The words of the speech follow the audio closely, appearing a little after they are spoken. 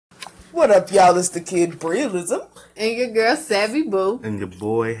What up, y'all? It's the Kid Brillism. And your girl, Savvy Boo. And your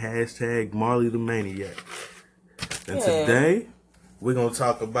boy, Marley the Maniac. And today, we're going to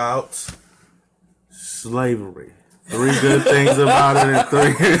talk about slavery. 3 good things about it and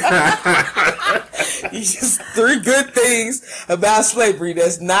 3... Just 3 good things about slavery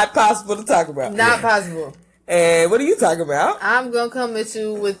that's not possible to talk about. Not possible. And what are you talking about? I'm going to come at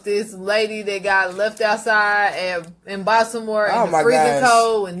you with this lady that got left outside in Baltimore in the freezing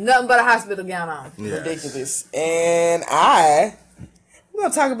cold with nothing but a hospital gown on. Yes. Ridiculous. And we're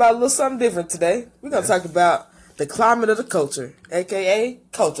going to talk about a little something different today. We're going to talk about the climate of the culture, a.k.a.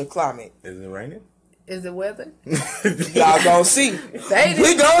 culture climate. Is it raining? Is it weather? Y'all going to see. We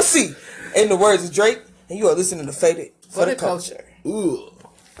going to see. In the words of Drake, and you are listening to Faded for the Culture. Ooh.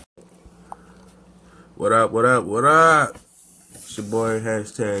 What up, what up, what up? It's your boy,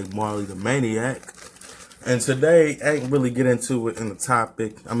 Marley the Maniac. And today, I ain't really get into it in the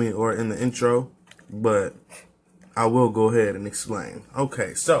topic, or in the intro, but I will go ahead and explain.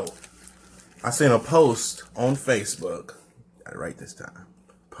 Okay, so, I seen a post on Facebook. Got it right this time.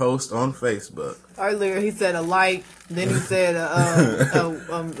 Post on Facebook. Earlier, he said a like, then he said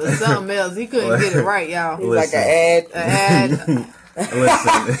something else. He couldn't get it right, y'all. He's like an ad.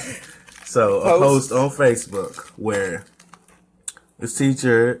 Listen. So, a post on Facebook where this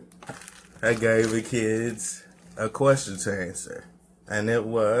teacher had gave the kids a question to answer. And it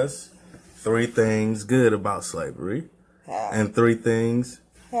was 3 things good about slavery. And 3 things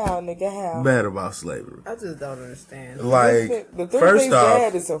bad about slavery. I just don't understand. Like, the 3 first things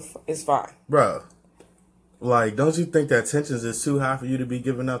bad is fine. Bro, like, don't you think that tensions is too high for you to be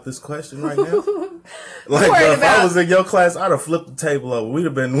giving out this question right now? Like, bro, if I was in your class, I'd have flipped the table over. We'd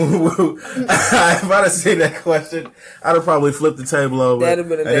have been woo-woo. If I'd have seen that question, I'd have probably flipped the table over. That'd have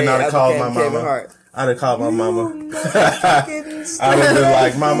been a day. And then I'd have called my mama. I'd have called my mama. I'd have been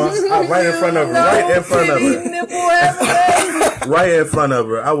like, Mama, right in front of her. Right in front of her. Right in front of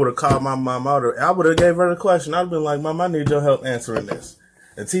her. I would have called my mom. I would have gave her the question. I'd have been like, Mom, I need your help answering this.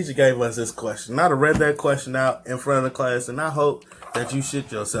 The teacher gave us this question. I'd have read that question out in front of the class, and I hope that you shit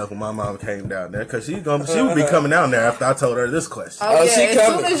yourself when my mom came down there, because she would be coming down there after I told her this question. Oh, yeah, as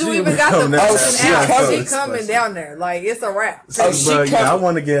soon as you even got the question out, she coming down there. Like, it's a wrap. I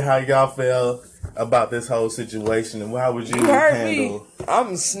want to get how y'all feel about this whole situation, and how would you handle? Me.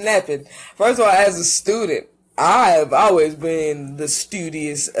 I'm snapping. First of all, as a student, I have always been the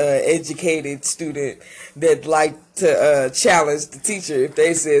studious, educated student that liked to challenge the teacher if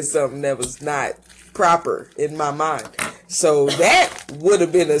they said something that was not proper in my mind. So that would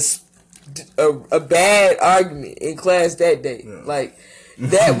have been a bad argument in class that day. Yeah. Like,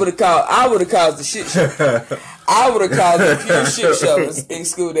 that would have I would have caused the shit show. I would have caused a few shit shows in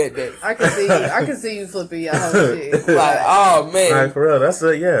school that day. I can see you flipping your whole shit. Like, oh man. Like, for real,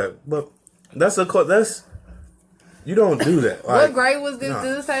 you don't do that. Like, what grade was this? No.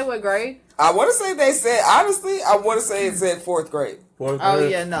 Did it say what grade? I want to say it said 4th grade. 4th grade? Oh,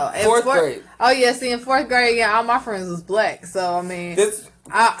 yeah, no. In 4th grade. Oh, yeah, see, in 4th grade, yeah, all my friends was black. So, I mean,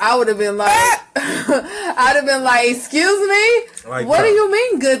 I would have been like, excuse me? Like, what do you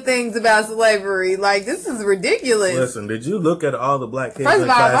mean good things about slavery? Like, this is ridiculous. Listen, did you look at all the black kids in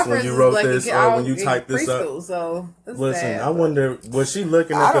class when you wrote this or when you typed this up? So listen, sad, I wonder, was she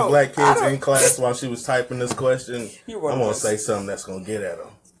looking at the black kids in class while she was typing this question? I'm going to say something that's going to get at them.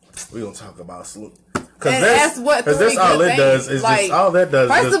 We're going to talk about sleep. Because that's all it does is like, just, all that does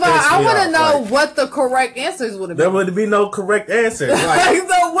first is of all, I want to know what the correct answers would have been. There would be no correct answers. Like,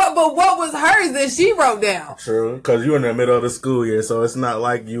 but what was hers that she wrote down? True, because you're in the middle of the school year, so it's not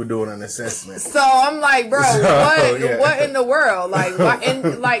like you were doing an assessment. So I'm like, bro, what in the world? Like,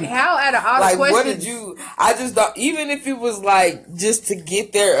 how out of all the questions? What did you, I just thought, even if it was like, just to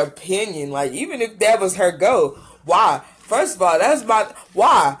get their opinion, like, even if that was her goal, why? First of all, that's about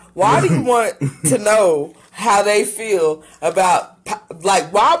why. Why do you want to know how they feel about,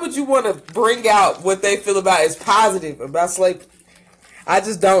 like, why would you want to bring out what they feel about is positive about slavery? I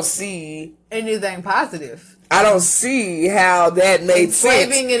just don't see anything positive. I don't see how that made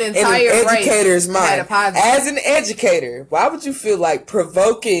sense an entire in an educator's mind. As an educator, why would you feel like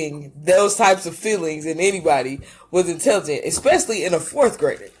provoking those types of feelings in anybody was intelligent, especially in a 4th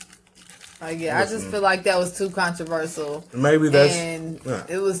grader? I just feel like that was too controversial. Maybe that's... And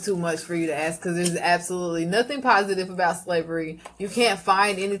it was too much for you to ask, because there's absolutely nothing positive about slavery. You can't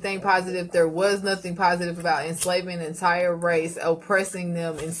find anything positive. There was nothing positive about enslaving an entire race, oppressing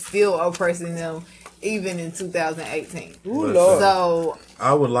them, and still oppressing them, even in 2018. Ooh, Lord. So...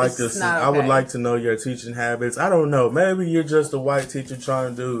 I would like to see, I would like to know your teaching habits. I don't know. Maybe you're just a white teacher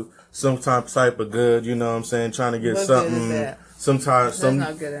trying to do some type of good, you know what I'm saying? Trying to get sometimes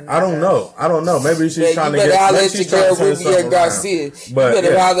not good enough. I don't know. Maybe she's trying to get. Maybe she's trying to turn something Garcia. But you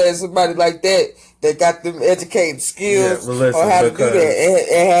better holler at somebody like that got them educated skills on how to do that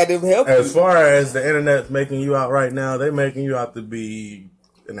and have them help. As far as the internet's making you out right now, they're making you out to be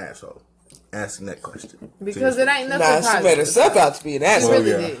an asshole. Asking that question because it ain't nothing. She made herself out to be an asshole. She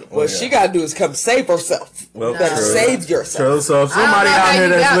really did. What she gotta do is come save herself. Well, save yourself. True. So if somebody out here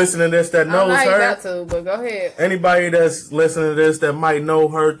that's listening to this that knows her, got to, but go ahead. Anybody that's listening to this that might know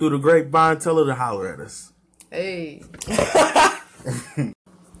her through the grapevine, tell her to holler at us. Hey.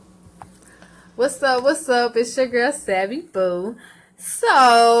 What's up? What's up? It's your girl Savvy Boo.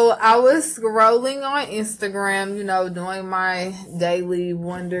 So I was scrolling on Instagram, doing my daily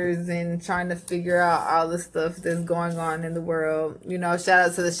wonders and trying to figure out all the stuff that's going on in the world. Shout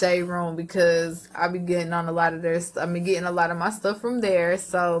out to the Shade Room because I be getting on a lot of getting a lot of my stuff from there.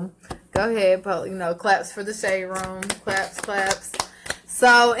 So go ahead, claps for the Shade Room, claps.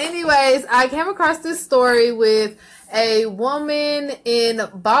 So anyways, I came across this story with a woman in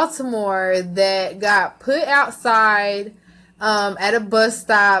Baltimore that got put outside at a bus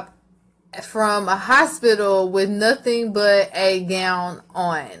stop from a hospital with nothing but a gown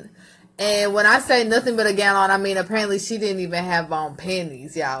on. And when I say nothing but a gown on, I mean apparently she didn't even have on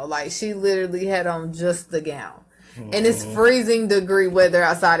panties, y'all. Like she literally had on just the gown. And it's freezing degree weather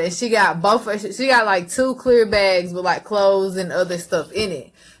outside. And she got like 2 clear bags with like clothes and other stuff in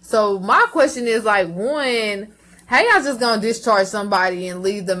it. So my question is like, one, how y'all just gonna discharge somebody and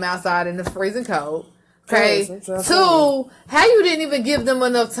leave them outside in the freezing cold? Okay. 2, how you didn't even give them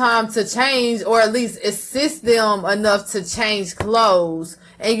enough time to change or at least assist them enough to change clothes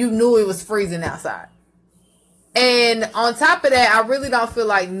and you knew it was freezing outside. And on top of that, I really don't feel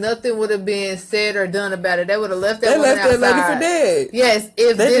like nothing would have been said or done about it. They would have left that woman outside. They left that lady for dead. Yes,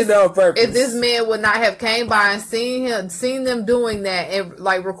 if this man would not have came by and seen them doing that and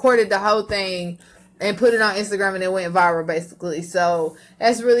like recorded the whole thing and put it on Instagram and it went viral basically. So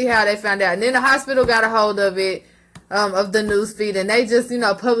that's really how they found out. And then the hospital got a hold of it, of the news feed, and they just,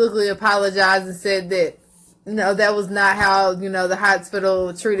 publicly apologized and said that, that was not how, the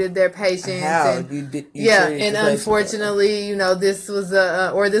hospital treated their patients. And unfortunately, this was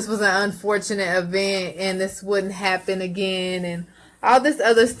an unfortunate event and this wouldn't happen again and all this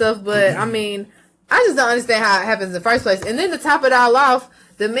other stuff. But I mean, I just don't understand how it happens in the first place. And then to top it all off,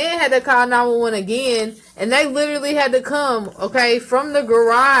 the man had to call 911 again, and they literally had to come, from the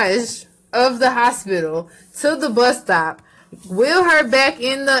garage of the hospital to the bus stop, wheel her back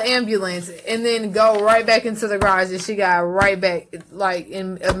in the ambulance, and then go right back into the garage, and she got right back,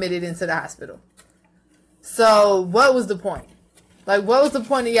 admitted into the hospital. So, what was the point? Like, what was the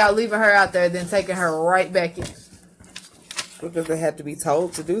point of y'all leaving her out there, then taking her right back in? Because they had to be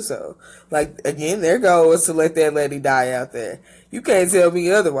told to do so. Like, again, their goal was to let that lady die out there. You can't tell me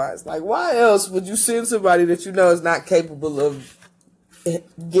otherwise. Like, why else would you send somebody that you know is not capable of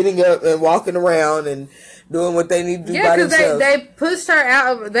getting up and walking around and doing what they need to do by themselves? Yeah, because they pushed her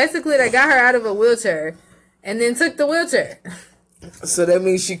out of, basically they got her out of a wheelchair and then took the wheelchair. So that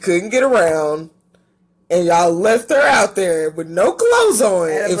means she couldn't get around and y'all left her out there with no clothes on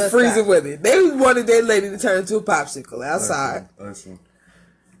and freezing with it. They wanted that lady to turn into a popsicle outside. Listen.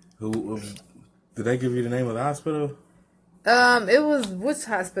 Who did they give you the name of the hospital? It was, which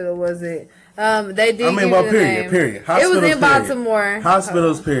hospital was it? They did. Period. Hospitals, it was in Baltimore.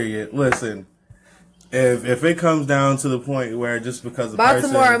 Hospitals, period. Listen, if it comes down to the point where just because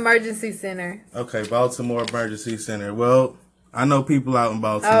Baltimore Emergency Center. Okay, Baltimore Emergency Center. Well, I know people out in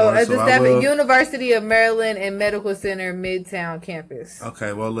Baltimore. University of Maryland and Medical Center Midtown campus.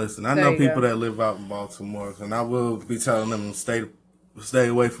 Okay, well, listen, I know people that live out in Baltimore, and I will be telling them to stay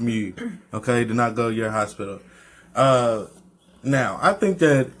away from you. Okay, do not go to your hospital. Now, I think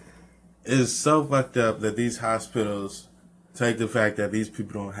that it's so fucked up that these hospitals take the fact that these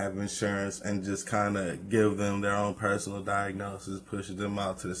people don't have insurance and just kind of give them their own personal diagnosis, pushes them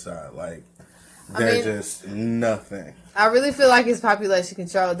out to the side. Like, they're just nothing. I really feel like it's population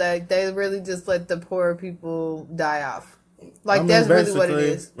control. That they really just let the poor people die off. Like, that's really what it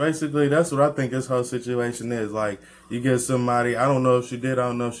is. Basically, that's what I think this whole situation is. Like, you get somebody, I don't know if she did, I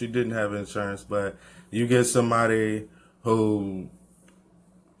don't know if she didn't have insurance, but you get somebody who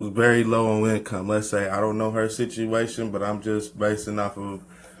was very low on income. Let's say, I don't know her situation, but I'm just basing off of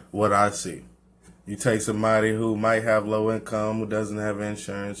what I see. You take somebody who might have low income, who doesn't have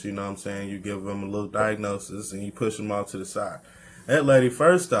insurance, you know what I'm saying? You give them a little diagnosis and you push them off to the side. That lady,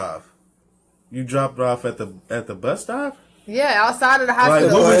 first off, you dropped her off at the bus stop? Yeah, outside of the hospital.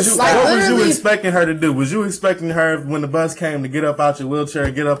 Like, what was you expecting her to do? Was you expecting her, when the bus came, to get up out your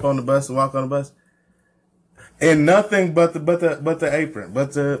wheelchair, get up on the bus and walk on the bus? And nothing but the apron,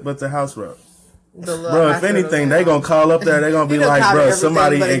 but the house robe. Bro, if anything, they gonna call up there. They gonna be like, bro,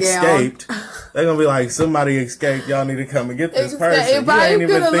 somebody escaped. They gonna be like, somebody escaped. Y'all need to come and get this person. You ain't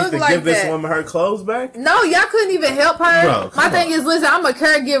even think to give this woman her clothes back? No, y'all couldn't even help her. Bro, my thing is, listen, I'm a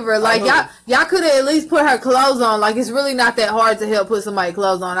caregiver. Like y'all could have at least put her clothes on. Like it's really not that hard to help put somebody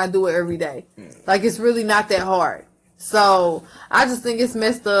clothes on. I do it every day. Like it's really not that hard. So I just think it's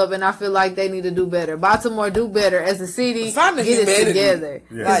messed up, and I feel like they need to do better. Baltimore, do better as a city. Get it together,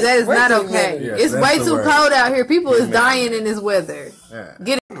 because that is not okay. It's way too cold out here. People is dying in this weather. Yeah.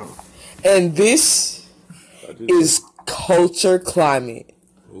 Get it. And this is culture climate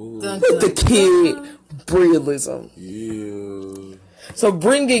with the kid realism. Yeah. So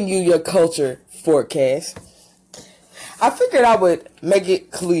bringing you your culture forecast. I figured I would make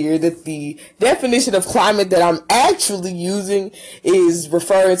it clear that the definition of climate that I'm actually using is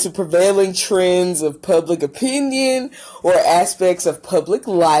referring to prevailing trends of public opinion or aspects of public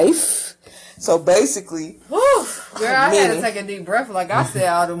life. So basically, oof, girl, I had to take a deep breath like I said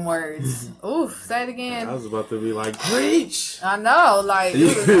all them words. Oof, say it again. I was about to be like, preach. I know, like it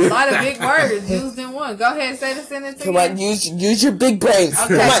was a lot of big words used in one. Go ahead, say the sentence again. Come on, use your big brains.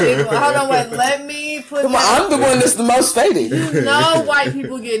 Okay, hold on, wait. Let me put. Come on, I'm the one that's the most faded. You know, white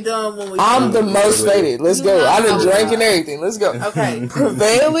people get dumb when we. I'm the most faded. Let's go. I done drank and everything. Let's go. Okay.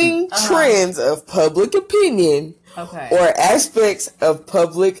 Prevailing trends of public opinion. Okay. Or aspects of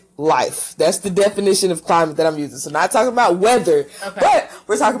public life. That's the definition of climate that I'm using. So not talking about weather, but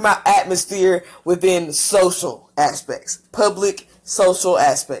we're talking about atmosphere within social aspects. Public social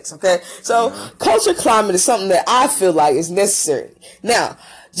aspects. Okay? So culture climate is something that I feel like is necessary. Now,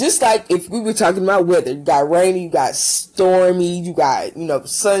 just like if we were talking about weather, you got rainy, you got stormy, you got,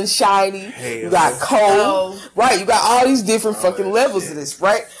 sunshiny, you got cold, right? You got all these different fucking levels of this,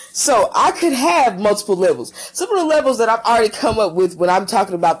 right? So I could have multiple levels. Some of the levels that I've already come up with when I'm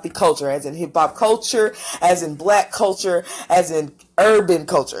talking about the culture, as in hip hop culture, as in black culture, as in urban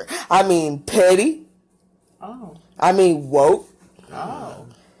culture. I mean petty. Oh. I mean woke. Oh.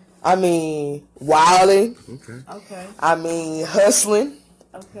 I mean wilding. Okay. I mean hustling.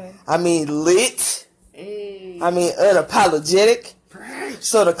 Okay. I mean lit. Hey. I mean unapologetic.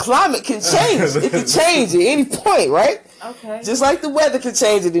 So the climate can change. It can change at any point, right? Okay. Just like the weather can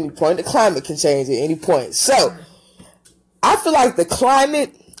change at any point, the climate can change at any point. So I feel like the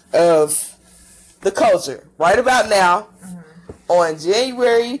climate of the culture right about now on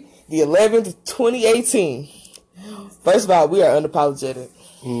January the 11th, 2018. First of all, we are unapologetic.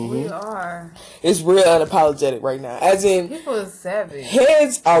 We are. It's real unapologetic right now. As in, people are savage.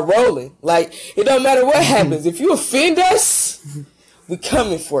 Heads are rolling. Like, it don't matter what happens. If you offend us, we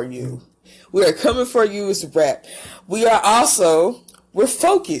coming for you. We are coming for you. It's a wrap. We're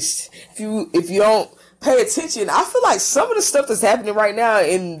focused. If you don't pay attention, I feel like some of the stuff that's happening right now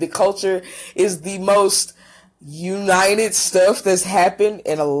in the culture is the most united stuff that's happened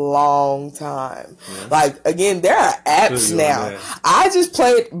in a long time. Yeah. Like, again, there are apps now. I just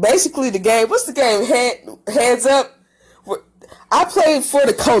played basically the game. What's the game? Heads Up. I played For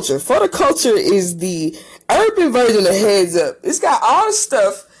the Culture. For the Culture is the urban version of Heads Up. It's got all the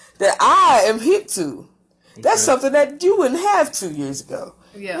stuff that I am hip to. Okay. That's something that you wouldn't have 2 years ago.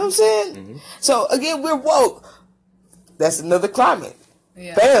 Yeah. You know what I'm saying? Mm-hmm. So, again, we're woke. That's another climate.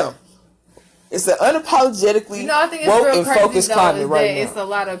 Yeah. Bam. It's an unapologetically I think it's woke real and crazy, focused climate right now. It's a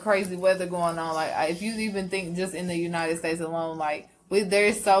lot of crazy weather going on. Like, if you even think just in the United States alone, like,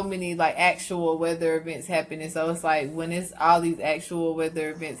 there's so many, like, actual weather events happening. So it's like, when it's all these actual weather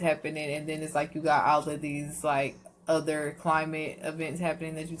events happening, and then it's like you got all of these, like, other climate events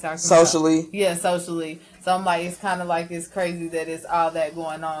happening that you talking socially. About. Yeah, socially. So I'm like, it's kind of like it's crazy that it's all that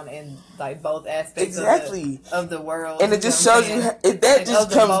going on in like both aspects of the world. And it just shows you that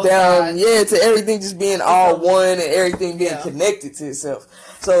just comes down, to everything just being all one and everything being connected to itself.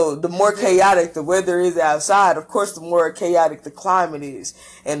 So the more chaotic the weather is outside, of course, the more chaotic the climate is,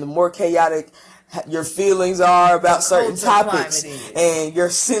 and the more chaotic your feelings are about certain topics and your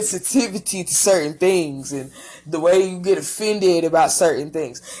sensitivity to certain things and the way you get offended about certain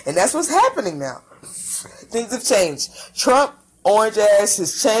things. And that's what's happening now. Things have changed. Trump, orange ass,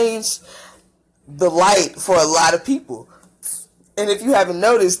 has changed the light for a lot of people. And if you haven't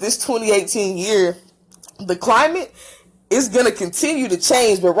noticed, this 2018 year, the climate is going to continue to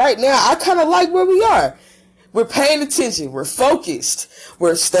change. But right now, I kind of like where we are. we're paying attention. We're focused.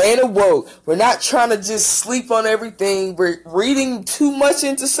 We're staying awoke. We're not trying to just sleep on everything. We're reading too much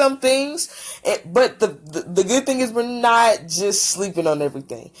into some things. But the good thing is we're not just sleeping on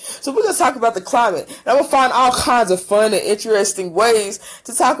everything. So we're going to talk about the climate. And I'm going to find all kinds of fun and interesting ways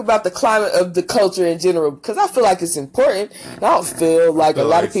to talk about the climate of the culture in general. Because I feel like it's important. I don't feel like a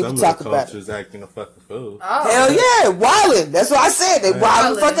lot of people talk about it. Culture's acting a fucking fool. Oh. Hell yeah. Wildin'. That's what I said. They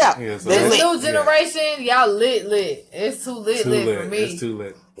wildin' the fuck out. Yeah, so the new generation, y'all lit. It's too lit for me. It's too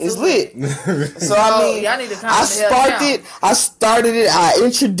lit. It's lit. So I mean, y'all need to I started it. I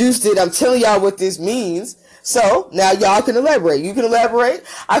introduced it. I'm telling y'all what this means. So now y'all can elaborate. You can elaborate.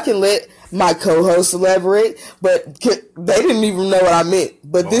 I can let my co-host elaborate. But they didn't even know what I meant.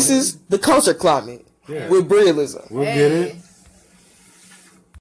 But this is the culture climate with realism. We'll get it.